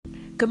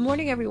Good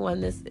morning,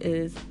 everyone. This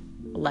is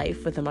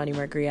Life with Amani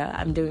Margria.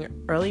 I'm doing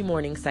an early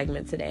morning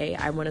segment today.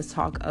 I want to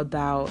talk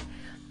about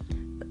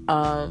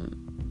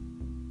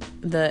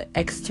the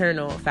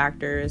external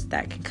factors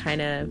that can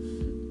kind of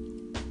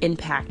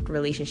impact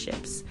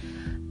relationships.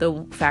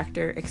 The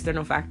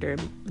external factor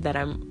that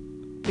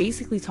I'm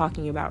basically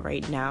talking about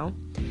right now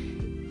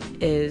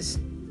is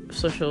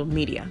social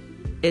media.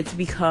 It's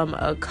become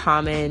a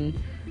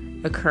common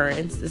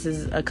occurrence. This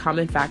is a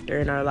common factor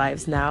in our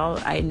lives now.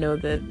 I know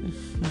that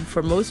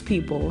for most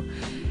people,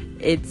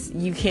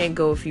 you can't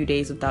go a few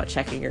days without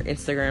checking your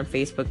Instagram,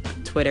 Facebook,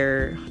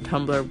 Twitter,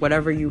 Tumblr,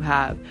 whatever you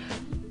have.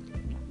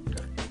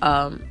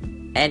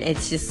 And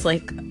it's just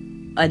like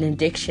an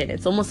addiction.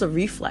 It's almost a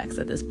reflex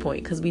at this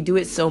point because we do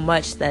it so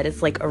much that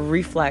it's like a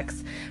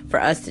reflex for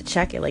us to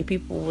check it. Like,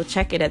 people will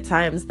check it at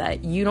times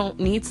that you don't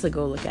need to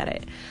go look at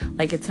it.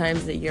 Like at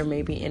times that you're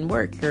maybe in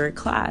work, you're in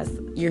class,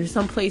 you're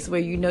someplace where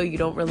you know you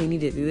don't really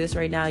need to do this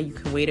right now. You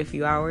can wait a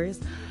few hours,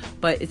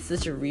 but it's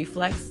such a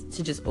reflex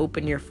to just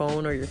open your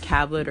phone or your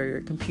tablet or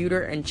your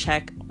computer and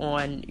check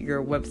on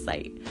your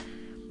website.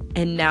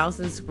 And now,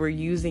 since we're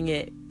using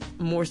it,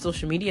 more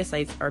social media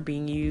sites are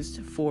being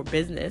used for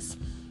business.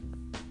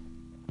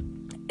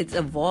 It's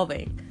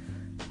evolving.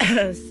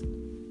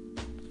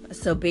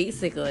 So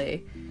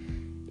basically,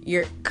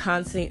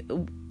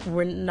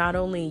 we're not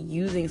only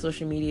using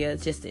social media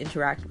just to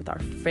interact with our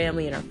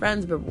family and our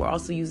friends, but we're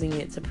also using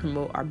it to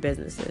promote our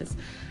businesses.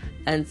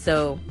 And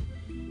so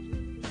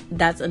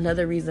that's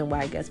another reason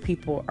why I guess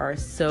people are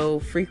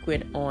so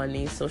frequent on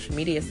these social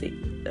media sites,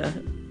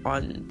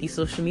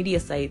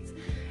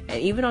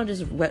 and even on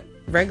just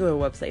regular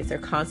websites. They're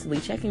constantly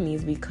checking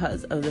these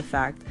because of the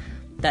fact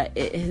that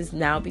it has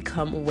now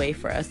become a way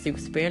for us to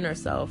expand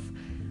ourselves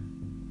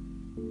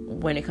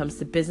when it comes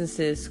to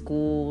businesses,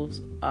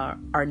 schools,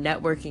 our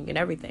networking and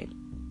everything.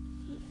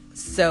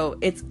 So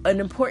it's an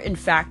important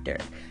factor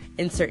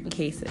in certain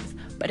cases,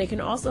 but it can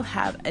also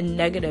have a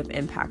negative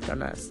impact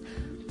on us.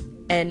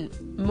 And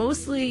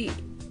mostly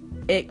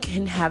it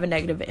can have a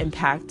negative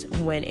impact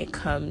when it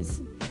comes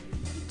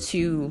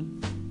to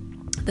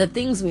the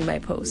things we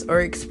might post or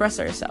express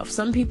ourselves.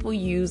 Some people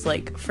use,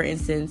 like, for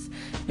instance,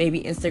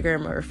 maybe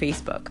Instagram or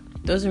Facebook.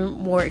 Those are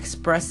more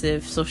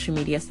expressive social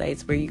media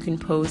sites where you can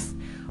post,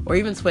 or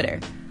even Twitter,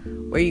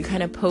 where you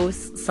kind of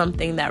post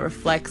something that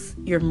reflects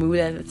your mood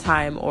at the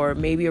time, or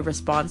maybe a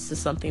response to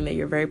something that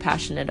you're very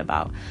passionate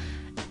about.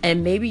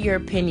 And maybe your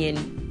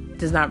opinion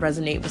does not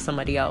resonate with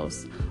somebody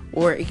else,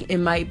 or it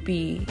might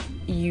be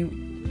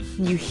you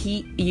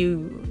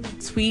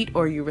tweet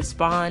or you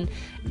respond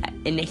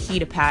in the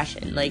heat of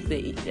passion, like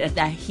at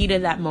that heat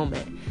of that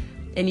moment,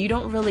 and you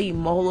don't really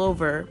mull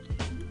over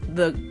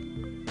the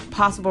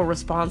possible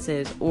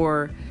responses,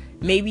 or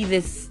maybe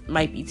this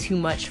might be too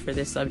much for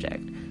this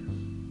subject.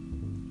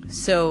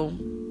 So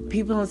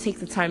people don't take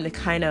the time to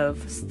kind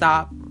of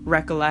stop,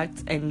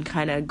 recollect, and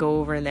kind of go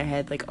over in their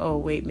head like, oh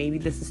wait, maybe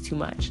this is too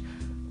much.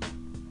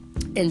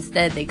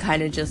 Instead, they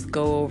kind of just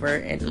go over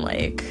and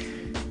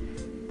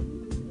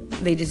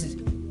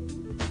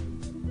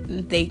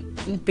they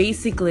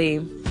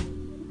basically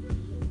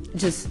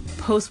just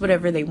post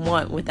whatever they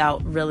want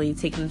without really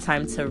taking the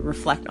time to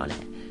reflect on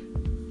it.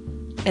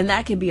 And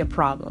that can be a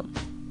problem.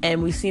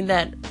 And we've seen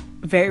that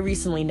very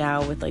recently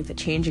now with like the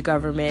change of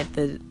government,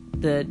 the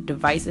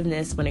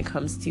divisiveness when it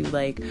comes to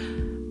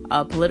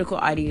political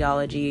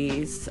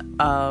ideologies,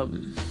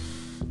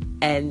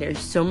 and there's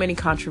so many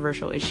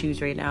controversial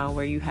issues right now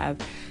where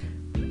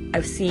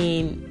I've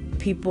seen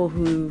people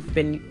who've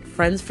been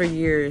friends for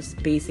years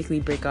basically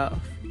break off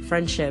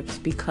friendships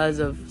because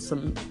of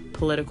some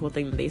political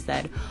thing that they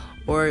said,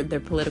 or their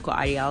political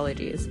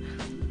ideologies,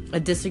 a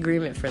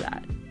disagreement for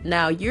that.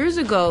 Now, years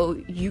ago,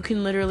 you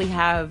can literally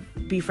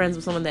be friends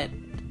with someone that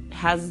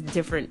has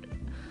different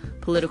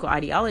political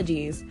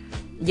ideologies,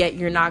 yet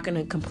you're not going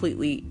to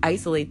completely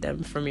isolate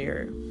them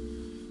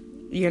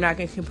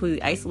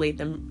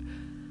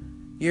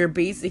You're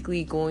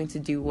basically going to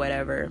do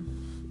whatever.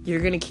 You're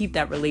going to keep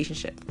that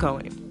relationship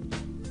going.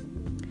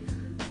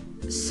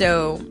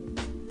 So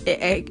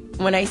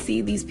when I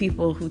see these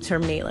people who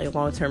terminate like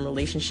long-term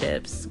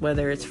relationships,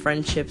 whether it's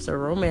friendships or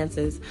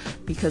romances,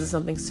 because of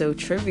something so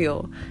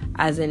trivial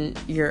as in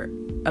your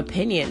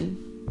opinion,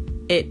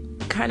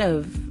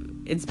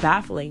 it's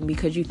baffling,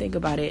 because you think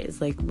about it,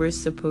 it's like we're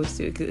supposed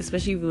to,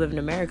 especially if you live in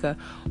America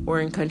or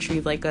in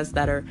countries like us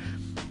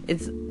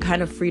it's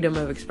kind of freedom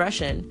of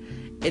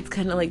expression. It's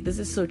kind of like, this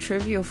is so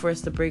trivial for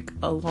us to break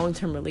a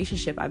long-term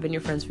relationship. I've been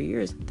your friends for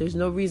years. There's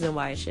no reason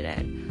why it should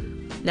end.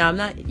 Now, I'm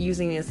not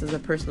using this as a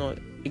personal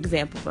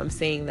example, but I'm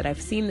saying that I've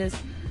seen this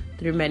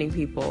through many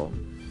people.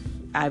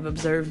 I've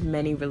observed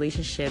many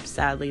relationships,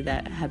 sadly,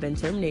 that have been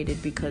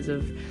terminated because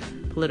of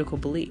political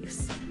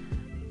beliefs.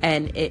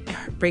 And it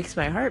breaks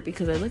my heart,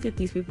 because I look at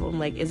these people and I'm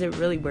like, is it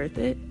really worth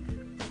it?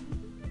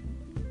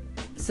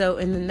 So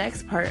in the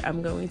next part,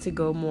 I'm going to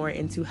go more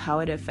into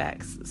how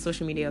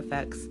social media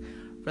affects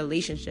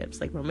relationships,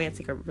 like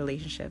romantic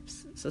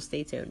relationships. So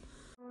stay tuned.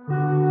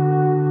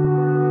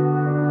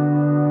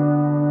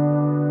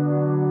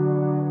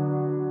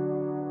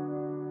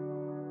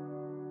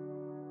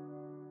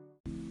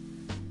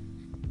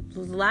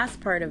 the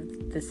last part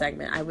of the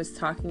segment, I was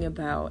talking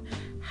about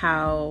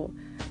how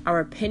our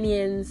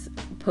opinions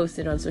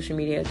posted on social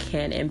media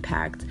can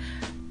impact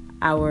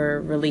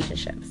our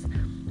relationships.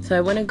 So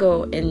I want to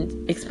go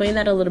and explain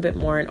that a little bit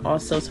more, and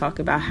also talk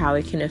about how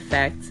it can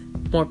affect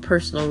more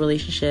personal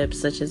relationships,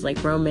 such as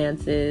like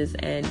romances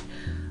and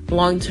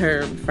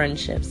long-term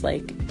friendships,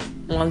 like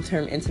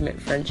long-term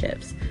intimate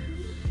friendships.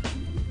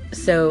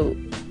 So,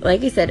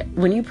 like I said,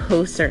 when you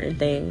post certain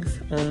things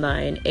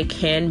online, it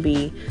can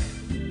be,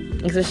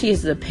 especially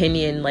as an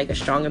opinion, like a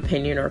strong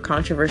opinion or a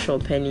controversial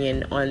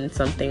opinion on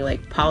something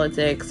like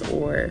politics,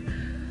 or,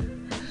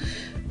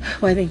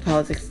 well, I think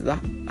politics is a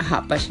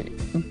hot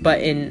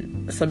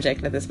button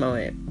subject at this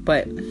moment,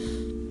 but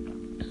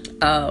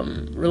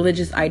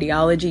religious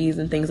ideologies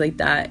and things like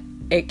that,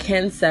 it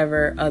can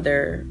sever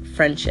other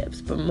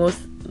friendships. But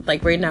most,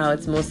 like right now,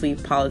 it's mostly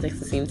politics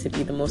that seems to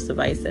be the most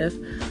divisive.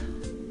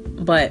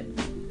 But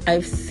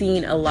I've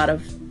seen a lot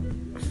of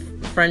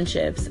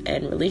friendships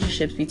and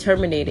relationships be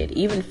terminated,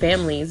 even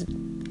families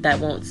that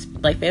won't,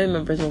 like family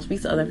members won't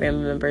speak to other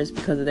family members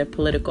because of their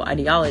political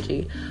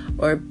ideology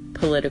or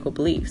political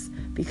beliefs,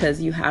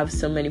 because you have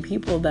so many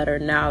people that are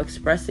now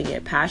expressing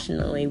it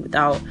passionately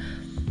without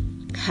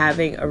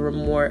having a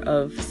remort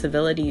of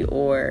civility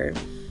or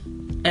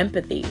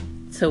empathy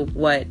to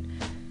what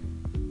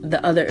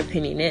the other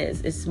opinion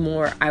is. It's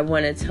more, I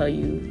want to tell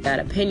you that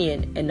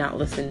opinion and not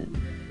listen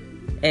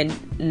and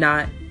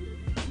not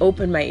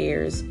open my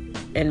ears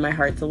and my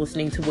heart to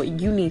listening to what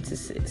you need to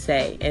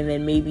say, and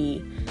then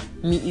maybe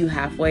meet you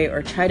halfway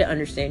or try to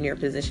understand your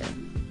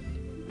position.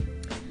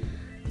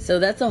 So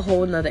that's a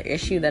whole nother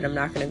issue that I'm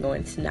not going to go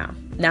into now.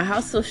 Now,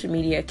 how social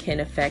media can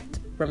affect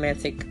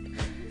romantic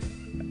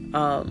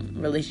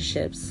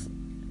relationships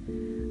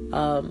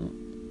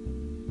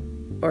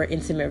or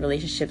intimate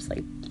relationships,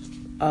 like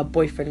a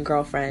boyfriend,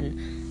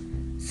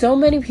 girlfriend. So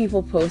many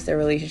people post their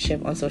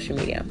relationship on social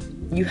media.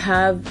 You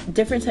have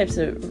different types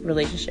of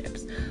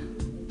relationships.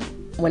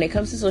 When it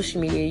comes to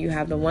social media, you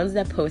have the ones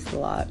that post a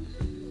lot,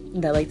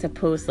 that like to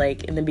post,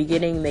 like in the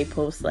beginning, they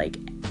post like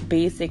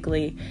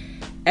basically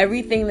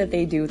everything that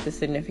they do with the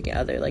significant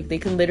other. Like they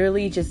can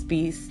literally just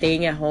be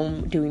staying at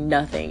home doing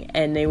nothing,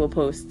 and they will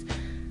post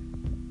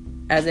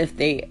as if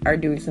they are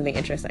doing something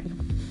interesting.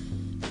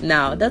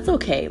 Now, that's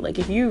okay. Like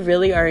if you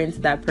really are into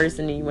that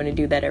person and you want to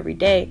do that every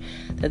day,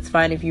 that's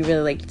fine. If you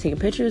really like taking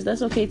pictures,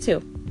 that's okay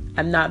too.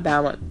 I'm not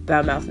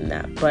bad-mouthing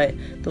that, but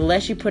the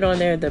less you put on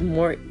there,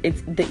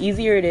 the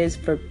easier it is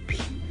for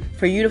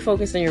you to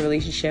focus on your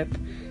relationship.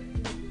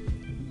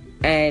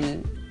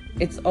 And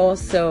it's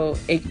also,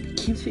 it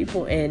keeps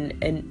people in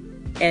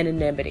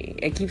anonymity.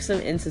 It keeps them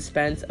in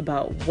suspense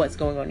about what's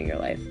going on in your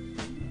life.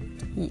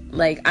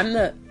 Like I'm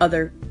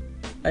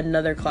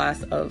another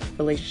class of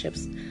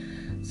relationships.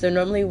 So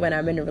normally when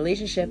I'm in a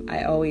relationship,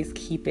 I always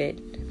keep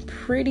it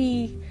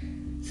pretty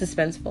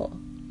suspenseful.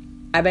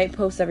 I might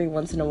post every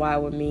once in a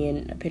while with me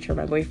and a picture of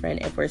my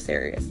boyfriend if we're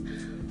serious,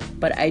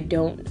 but I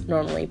don't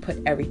normally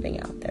put everything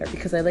out there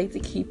because I like to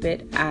keep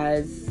it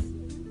as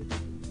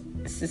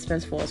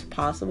suspenseful as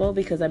possible,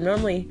 because I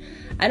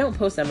don't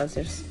post that much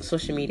on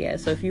social media.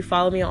 So if you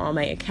follow me on all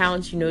my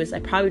accounts, you notice I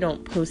probably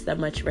don't post that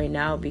much right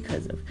now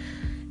because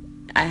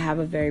I have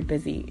a very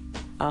busy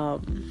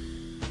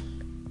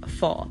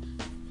fall.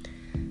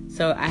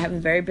 So I have a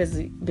very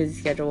busy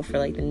schedule for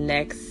like the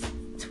next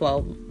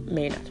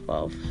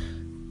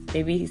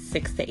maybe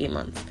 6 to 8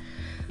 months.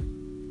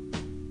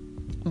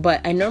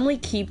 But I normally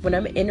keep, when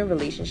I'm in a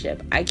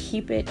relationship, I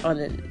keep it on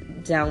the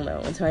down low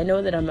until I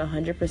know that I'm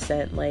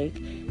 100% like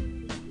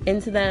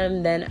into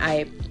them. Then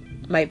I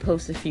might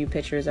post a few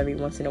pictures every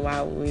once in a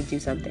while when we do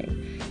something.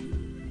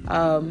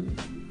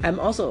 I'm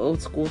also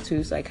old school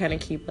too, so I kind of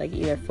keep like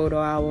either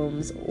photo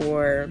albums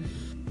or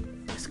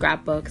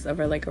scrapbooks of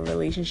like a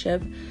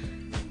relationship.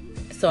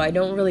 So I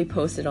don't really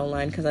post it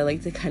online because I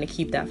like to kind of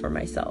keep that for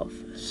myself.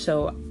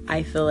 So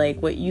I feel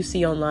like what you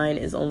see online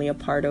is only a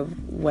part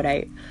of what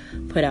I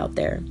put out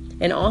there.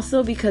 And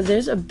also because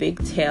there's a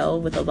big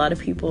tail with a lot of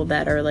people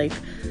that are like,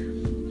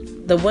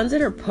 the ones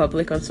that are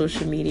public on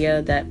social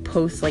media that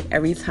post like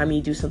every time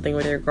you do something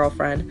with your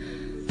girlfriend,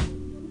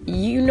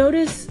 you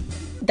notice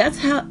that's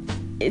how,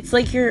 it's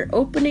like you're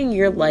opening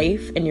your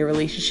life and your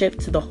relationship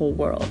to the whole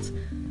world.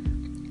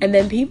 And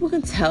then people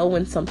can tell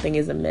when something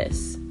is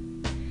amiss.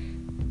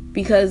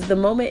 Because the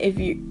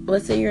moment,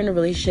 let's say you're in a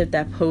relationship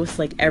that posts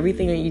like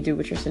everything that you do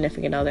with your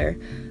significant other,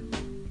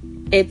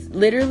 it's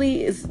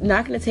literally, it's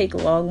not going to take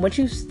long. Once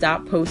you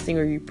stop posting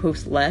or you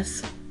post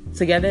less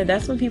together,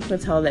 that's when people can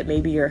tell that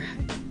maybe you're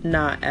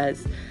not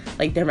as,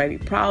 like there might be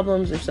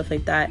problems or stuff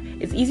like that.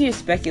 It's easy to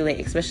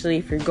speculate, especially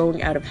if you're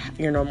going out of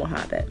your normal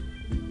habit.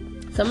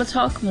 So I'm going to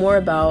talk more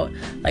about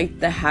like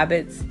the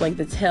habits, like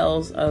the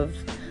tales of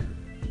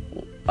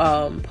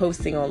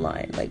posting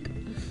online, like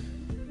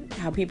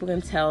how people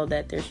can tell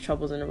that there's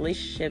troubles in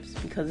relationships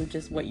because of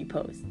just what you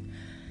post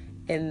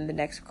in the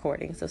next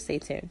recording. So stay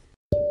tuned.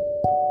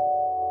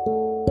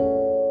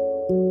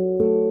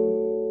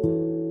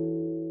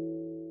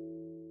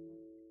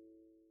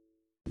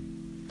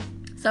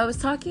 So I was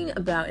talking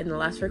about in the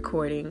last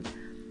recording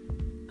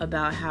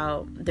about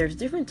how there's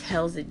different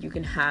tales that you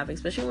can have,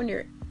 especially when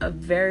you're a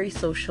very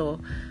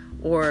social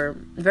or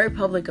very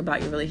public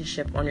about your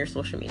relationship on your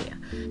social media.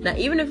 Now,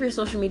 even if your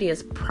social media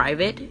is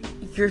private,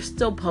 you're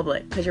still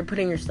public because you're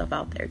putting your stuff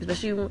out there,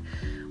 especially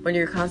when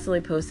you're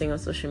constantly posting on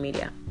social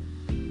media.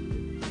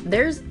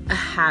 There's a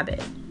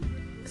habit.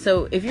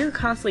 So if you're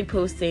constantly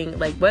posting,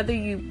 like whether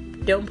you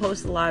don't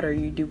post a lot or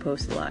you do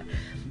post a lot,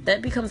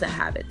 that becomes a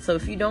habit. So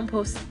if you don't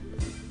post,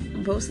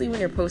 mostly when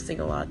you're posting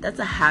a lot, that's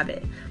a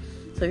habit.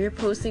 So if you're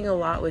posting a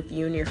lot with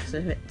you and your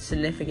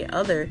significant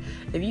other,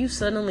 if you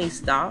suddenly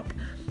stop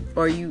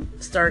or you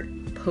start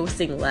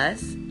posting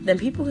less, then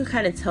people can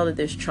kind of tell that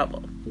there's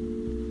trouble.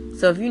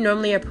 So if you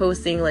normally are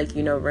posting like,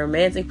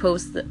 romantic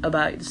posts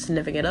about your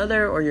significant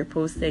other, or you're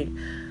posting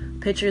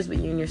pictures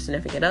with you and your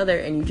significant other,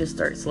 and you just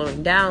start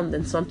slowing down,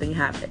 then something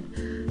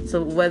happened.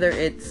 So whether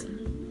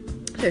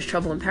there's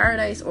trouble in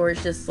paradise, or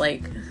it's just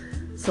like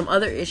some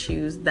other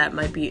issues that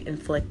might be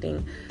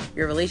inflicting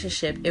your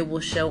relationship, it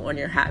will show on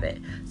your habit.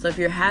 So if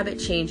your habit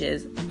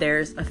changes,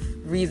 there's a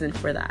reason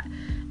for that.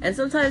 And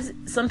sometimes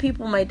some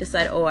people might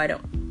decide,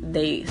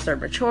 they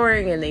start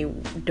maturing and they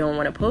don't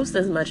want to post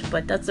as much,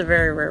 but that's a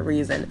very rare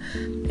reason.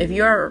 If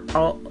you are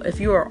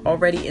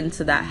already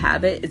into that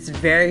habit, it's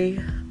very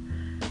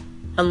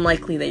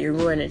unlikely that you're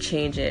going to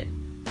change it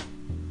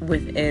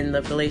within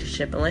the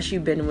relationship unless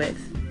you've been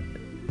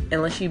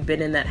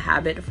in that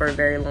habit for a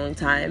very long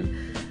time.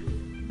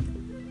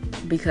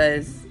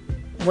 Because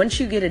once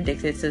you get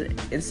addicted to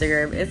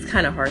Instagram, it's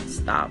kind of hard to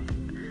stop.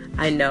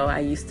 I know I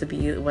used to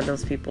be one of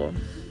those people.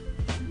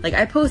 Like,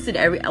 I'll post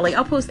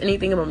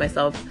anything about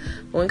myself,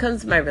 but when it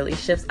comes to my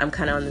relationships, I'm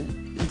kind of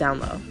on the down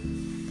low.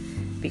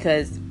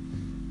 Because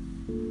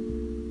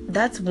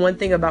that's one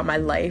thing about my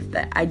life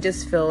that I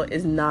just feel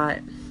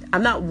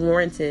I'm not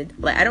warranted.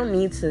 Like, I don't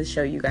need to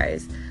show you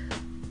guys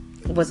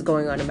what's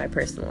going on in my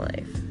personal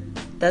life.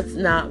 That's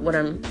not what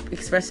I'm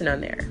expressing on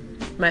there.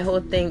 My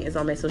whole thing is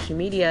on my social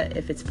media.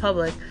 If it's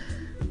public,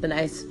 then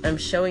I'm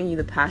showing you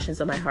the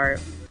passions of my heart.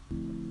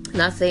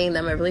 Not saying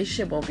that my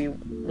relationship won't be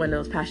one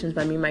of those passions,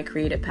 but I mean my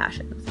creative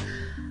passions.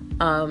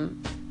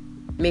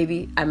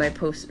 Maybe I might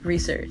post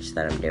research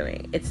that I'm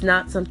doing. It's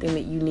not something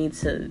that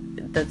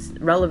that's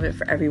relevant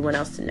for everyone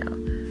else to know.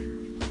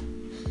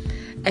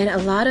 And a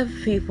lot of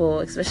people,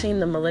 especially in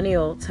the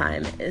millennial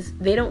time,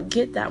 they don't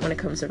get that when it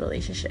comes to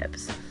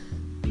relationships.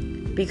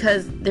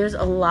 Because there's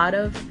a lot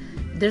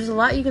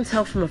you can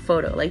tell from a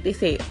photo. Like they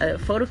say, a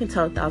photo can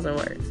tell 1,000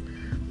 words.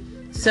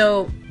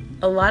 So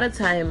a lot of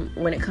time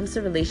when it comes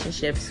to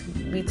relationships,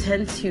 we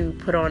tend to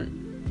put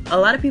on, a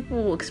lot of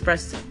people will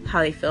express how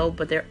they feel,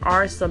 but there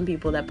are some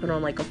people that put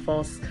on like a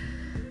false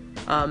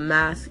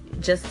mask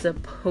just to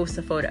post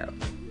a photo.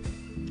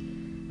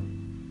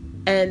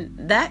 And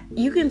that,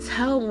 you can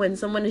tell when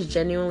someone is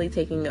genuinely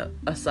taking a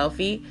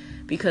selfie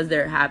because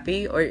they're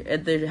happy or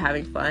they're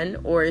having fun,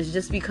 or it's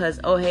just because,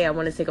 oh, hey, I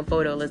want to take a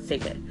photo, let's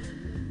take it.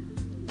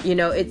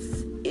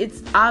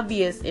 It's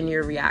obvious in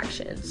your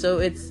reaction. So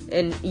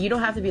and you don't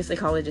have to be a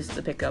psychologist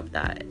to pick up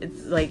that.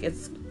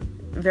 It's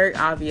very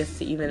obvious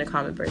to even a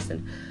common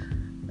person,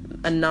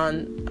 a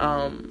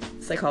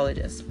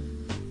non-psychologist.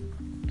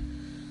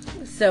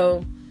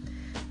 So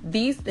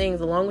these things,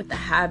 along with the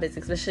habits,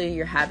 especially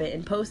your habit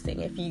in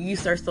posting, if you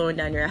start slowing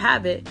down your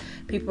habit,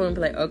 people will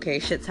be like, okay,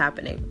 shit's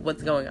happening.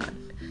 What's going on?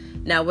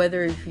 Now,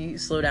 whether if you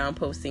slow down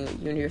posting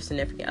you and your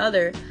significant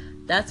other,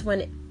 that's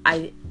when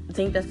I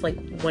think that's like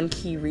one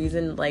key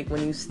reason, like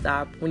when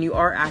you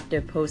are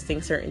active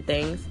posting certain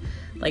things,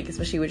 like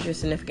especially with your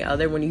significant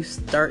other, when you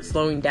start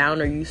slowing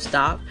down or you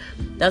stop,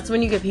 that's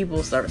when you get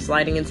people start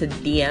sliding into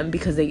DM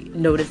because they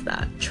notice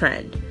that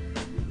trend.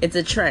 It's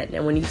a trend,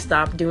 and when you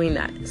stop doing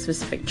that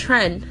specific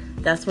trend,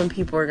 that's when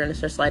people are going to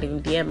start sliding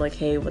in DM like,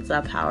 hey, what's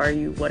up, how are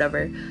you,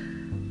 whatever,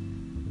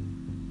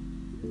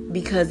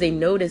 because they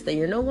notice that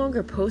you're no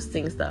longer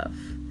posting stuff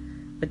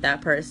with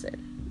that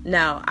person.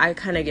 Now, I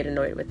kind of get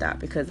annoyed with that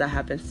because that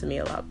happens to me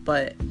a lot,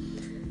 but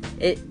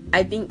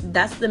I think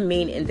that's the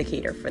main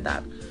indicator for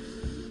that.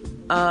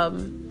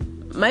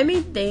 My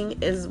main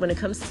thing is when it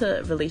comes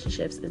to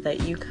relationships is that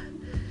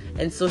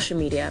and social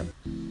media,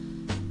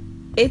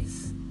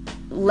 it's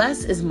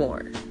less is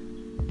more.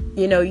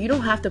 You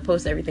don't have to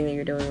post everything that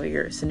you're doing with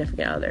your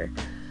significant other.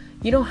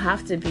 You don't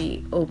have to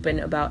be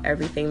open about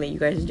everything that you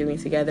guys are doing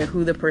together,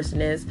 who the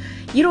person is.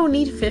 You don't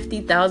need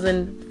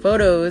 50,000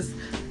 photos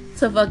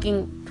to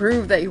fucking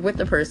prove that you're with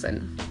the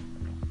person.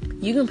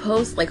 You can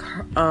post like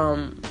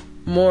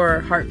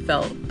more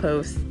heartfelt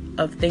posts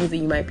of things that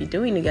you might be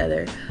doing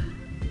together,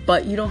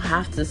 but you don't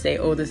have to say,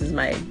 oh, this is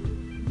my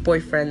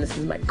boyfriend, this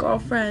is my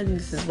girlfriend,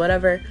 this is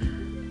whatever.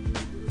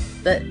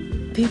 That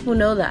people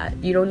know that.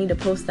 You don't need to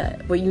post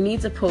that. What you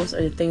need to post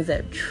are the things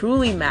that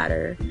truly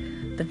matter,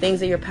 the things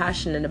that you're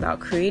passionate about,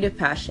 creative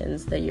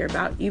passions that you're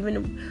about,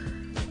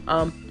 even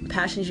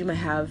passions you might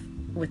have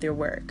with your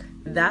work.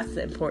 That's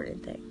the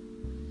important thing.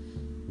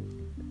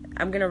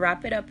 I'm going to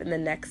wrap it up in the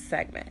next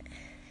segment.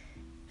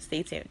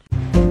 Stay tuned.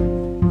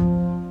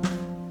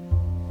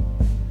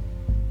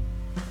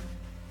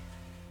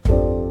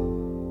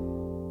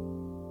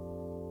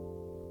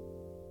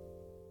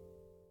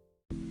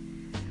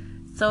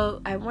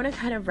 So I want to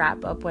kind of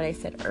wrap up what I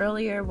said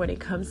earlier when it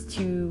comes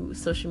to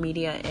social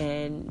media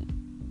and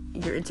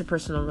your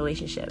interpersonal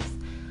relationships.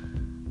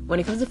 When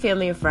it comes to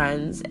family and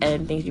friends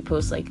and things you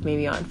post, like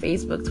maybe on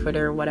Facebook,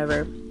 Twitter,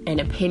 whatever, and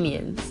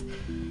opinions,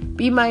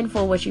 be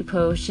mindful what you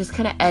post. Just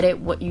kind of edit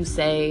what you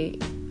say.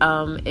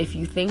 If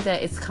you think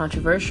that it's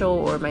controversial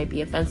or might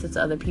be offensive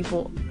to other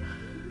people,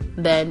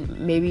 then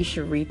maybe you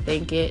should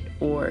rethink it,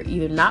 or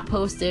either not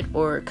post it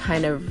or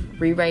kind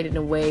of rewrite it in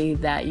a way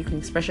that you can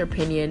express your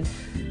opinion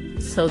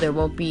so there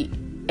won't be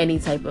any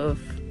type of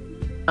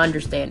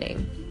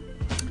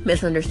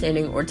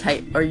misunderstanding,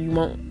 or you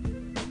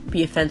won't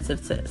be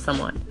offensive to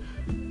someone.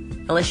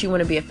 Unless you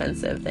want to be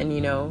offensive, then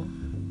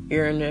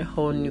you're in a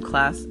whole new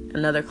class,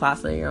 another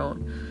class of your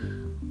own.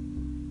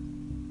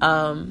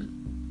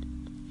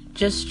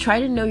 Just try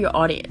to know your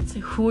audience.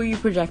 Who are you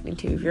projecting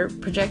to? If you're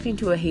projecting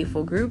to a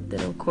hateful group,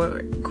 then of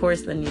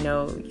course, then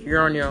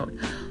you're on your own.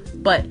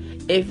 But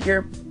if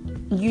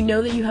you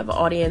know that you have an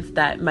audience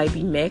that might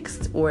be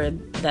mixed, or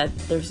that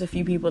there's a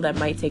few people that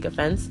might take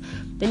offense,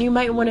 then you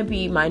might want to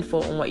be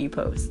mindful on what you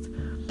post.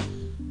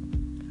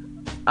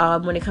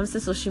 When it comes to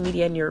social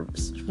media and your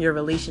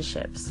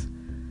relationships,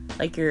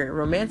 like your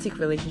romantic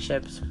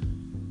relationships,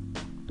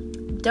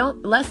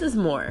 less is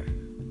more.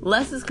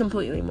 Less is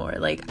completely more.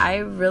 Like, I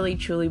really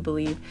truly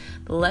believe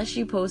the less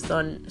you post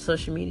on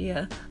social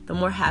media, the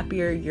more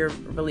happier your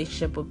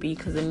relationship will be,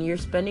 because then you're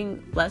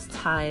spending less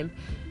time.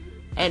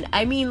 And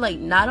I mean, like,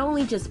 not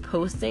only just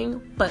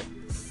posting, but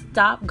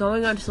stop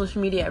going on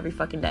social media every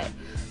fucking day.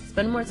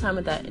 Spend more time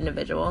with that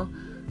individual,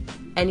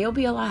 and you'll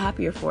be a lot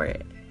happier for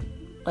it.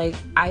 Like,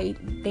 I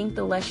think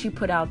the less you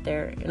put out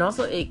there, and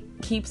also it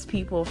keeps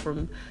people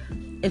from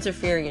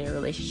interfering in your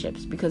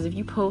relationships, because if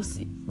you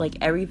post, like,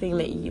 everything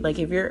that you, like,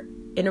 if you're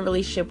in a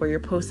relationship where you're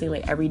posting,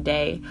 like, every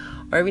day,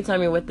 or every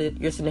time you're with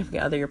your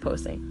significant other, you're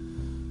posting.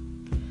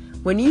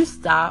 When you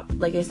stop,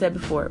 like I said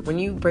before, when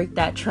you break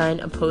that trend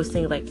of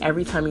posting, like,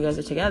 every time you guys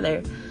are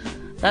together,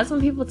 that's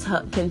when people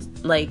can,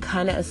 like,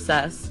 kind of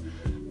assess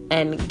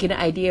and get an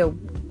idea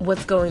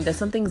that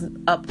something's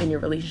up in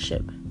your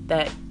relationship,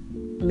 that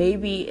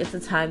maybe it's a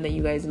time that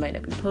you guys might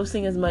not be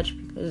posting as much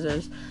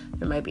because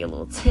there might be a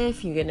little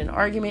tiff, you get in an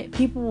argument,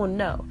 people will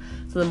know.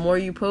 So the more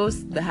you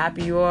post, the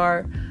happier you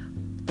are.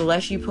 The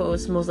less you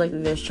post, most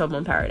likely there's trouble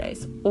in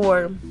paradise,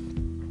 or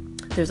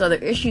there's other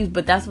issues,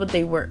 but that's what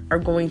they are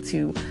going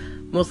to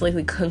most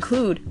likely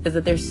conclude, is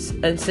that there's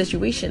a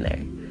situation there.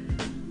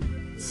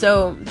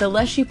 So the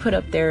less you put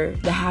up there,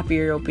 the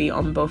happier you'll be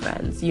on both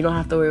ends. You don't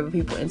have to worry about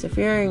people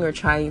interfering or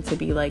trying to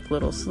be like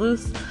little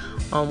sleuths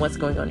on what's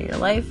going on in your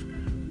life.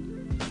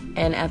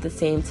 And at the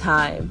same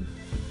time,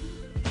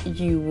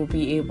 you will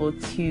be able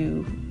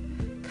to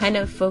kind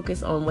of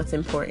focus on what's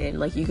important.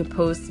 Like, you can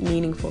post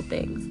meaningful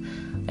things,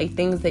 like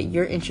things that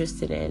you're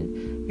interested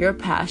in, your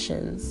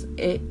passions.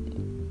 It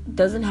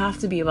doesn't have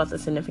to be about the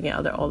significant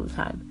other all the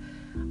time.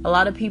 A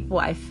lot of people,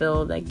 I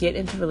feel, that get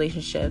into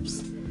relationships,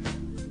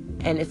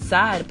 and it's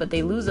sad, but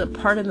they lose a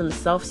part of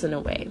themselves in a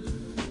way.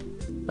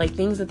 Like,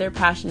 things that they're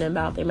passionate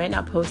about, they might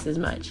not post as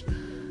much.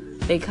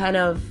 They kind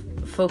of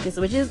focus,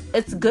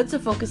 it's good to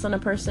focus on a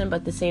person, but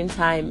at the same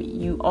time,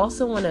 you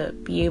also want to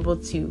be able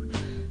to,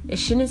 it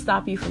shouldn't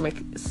stop you from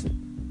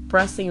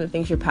expressing the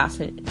things you're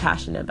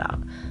passionate about.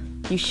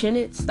 You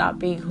shouldn't stop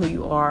being who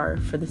you are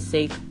for the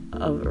sake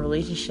of a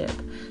relationship.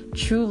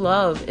 True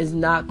love is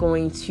not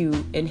going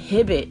to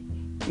inhibit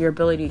your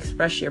ability to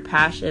express your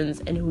passions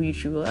and who you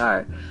truly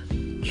are.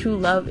 True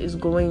love is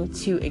going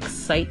to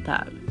excite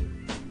that.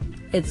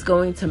 It's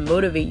going to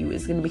motivate you.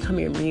 It's going to become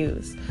your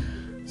muse.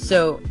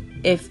 So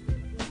if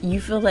you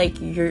feel like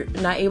you're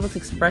not able to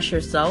express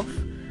yourself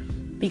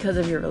because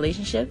of your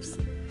relationships,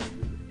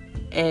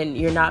 and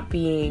you're not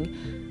being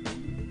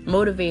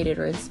motivated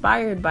or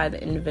inspired by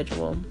the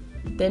individual,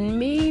 then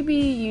maybe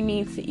you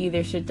need to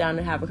either sit down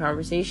and have a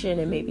conversation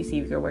and maybe see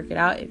if you can work it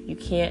out. If you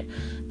can't,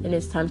 then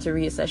it's time to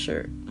reassess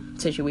your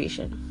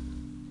situation.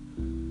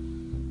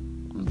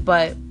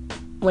 But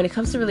when it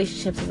comes to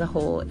relationships as a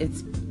whole,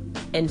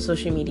 and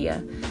social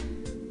media,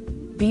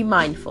 be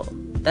mindful.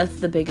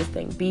 That's the biggest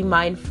thing. Be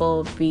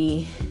mindful,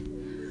 be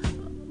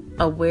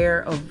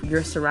aware of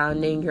your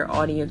surrounding, your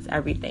audience,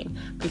 everything,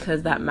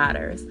 because that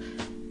matters.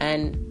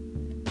 And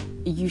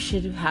you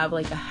should have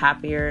like a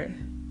happier,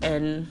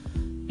 and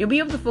you'll be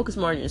able to focus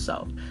more on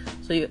yourself.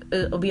 So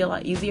it'll be a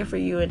lot easier for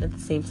you, and at the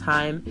same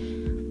time,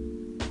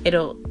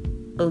 it'll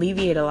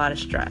alleviate a lot of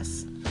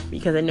stress.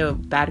 Because I know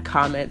bad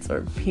comments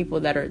or people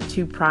that are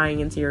too prying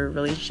into your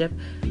relationship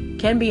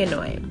can be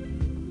annoying.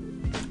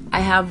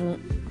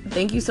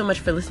 Thank you so much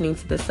for listening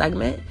to this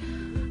segment.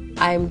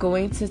 I'm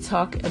going to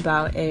talk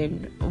about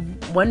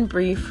one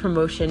brief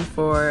promotion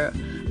for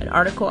an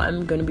article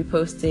I'm going to be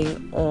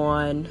posting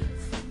on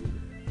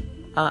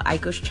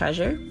Aiko's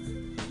Treasure,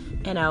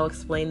 and I'll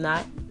explain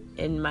that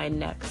in my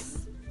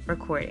next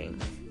recording.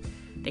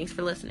 Thanks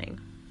for listening.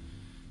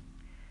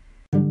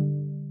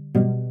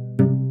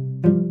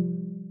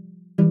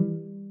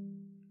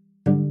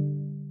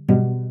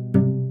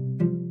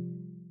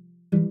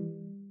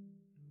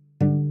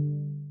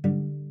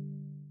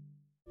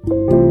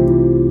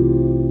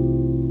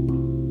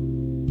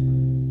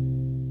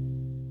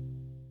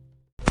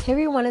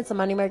 everyone, it's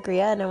Amani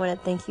Margria, and I want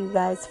to thank you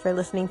guys for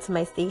listening to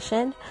my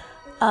station.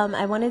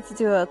 I wanted to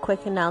do a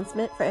quick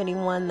announcement for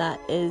anyone that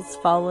is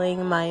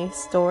following my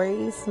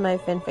stories, my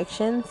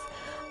fanfictions.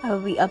 I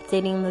will be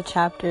updating the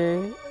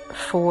chapter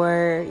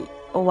for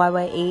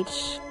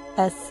YYH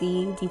SC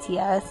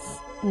DTS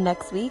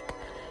next week,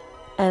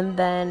 and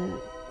then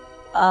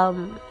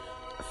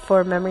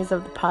for Memories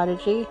of the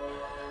Prodigy,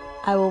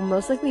 I will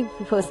most likely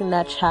be posting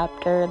that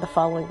chapter the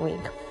following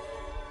week.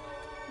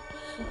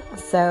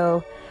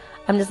 So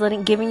I'm just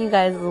giving you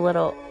guys a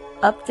little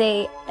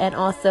update, and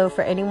also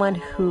for anyone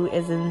who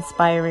is an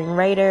inspiring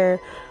writer,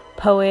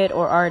 poet,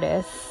 or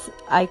artist,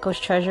 Aiko's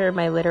Treasure,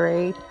 my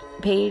literary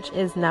page,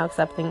 is now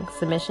accepting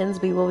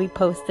submissions. We will be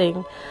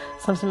posting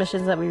some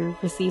submissions that we've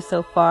received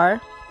so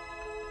far.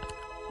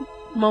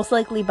 Most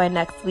likely by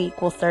next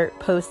week we'll start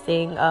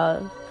posting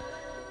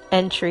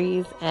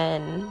entries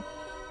and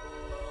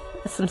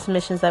some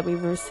submissions that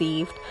we've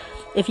received.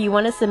 If you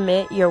want to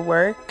submit your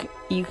work,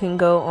 you can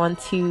go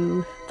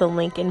onto the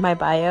link in my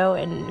bio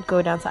and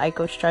go down to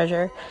Aiko's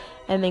Treasure,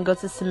 and then go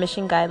to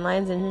submission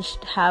guidelines, and you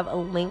should have a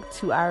link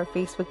to our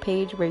Facebook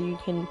page where you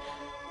can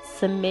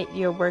submit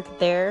your work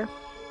there.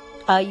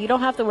 You don't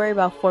have to worry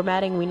about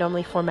formatting. We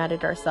normally format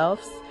it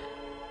ourselves,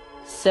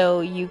 so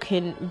you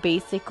can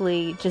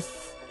basically just,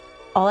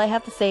 all I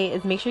have to say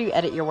is make sure you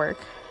edit your work.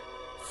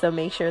 So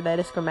make sure that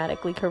it's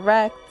grammatically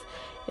correct,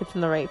 it's in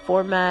the right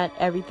format,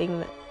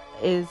 everything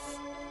is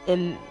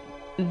in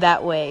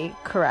that way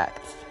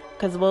correct,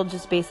 because we'll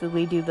just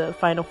basically do the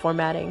final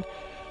formatting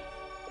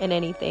and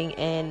anything.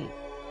 And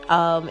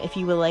if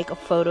you would like a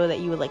photo that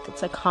you would like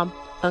to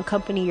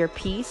accompany your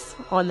piece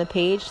on the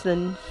page,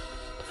 then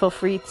feel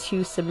free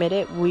to submit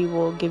it. We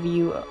will give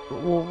you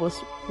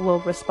we'll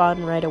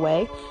respond right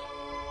away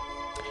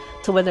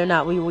to whether or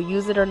not we will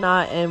use it or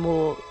not, and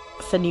we'll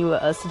send you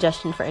a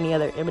suggestion for any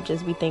other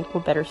images we think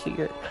will better suit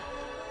your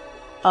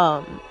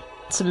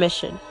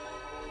submission.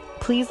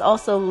 Please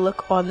also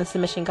look on the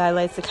submission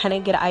guidelines to kind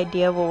of get an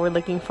idea of what we're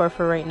looking for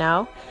right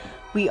now.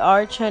 We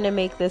are trying to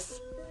make this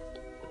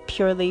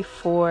purely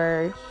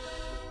for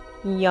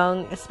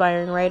young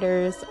aspiring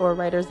writers or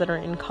writers that are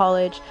in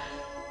college.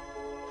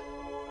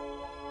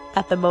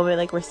 At the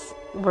moment,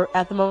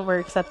 we're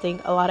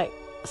accepting a lot of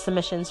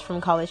submissions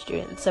from college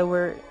students, so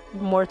we're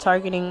more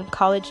targeting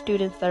college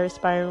students that are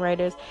aspiring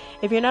writers.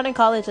 If you're not in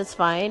college, that's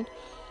fine,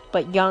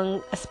 but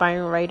young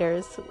aspiring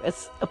writers,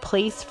 it's a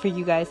place for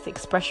you guys to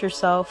express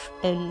yourself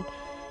in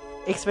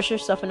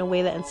a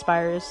way that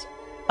inspires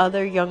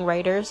other young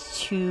writers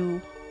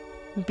to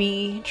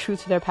be true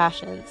to their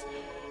passions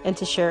and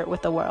to share it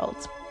with the world.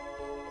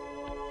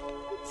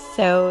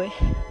 So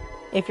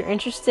if you're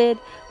interested,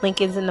 link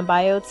is in the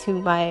bio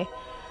to my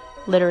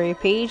literary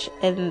page,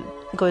 and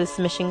go to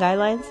submission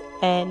guidelines,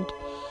 and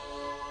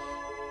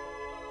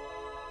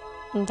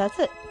that's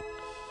it.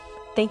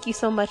 Thank you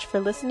so much for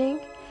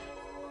listening.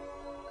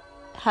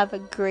 Have a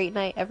great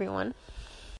night, everyone.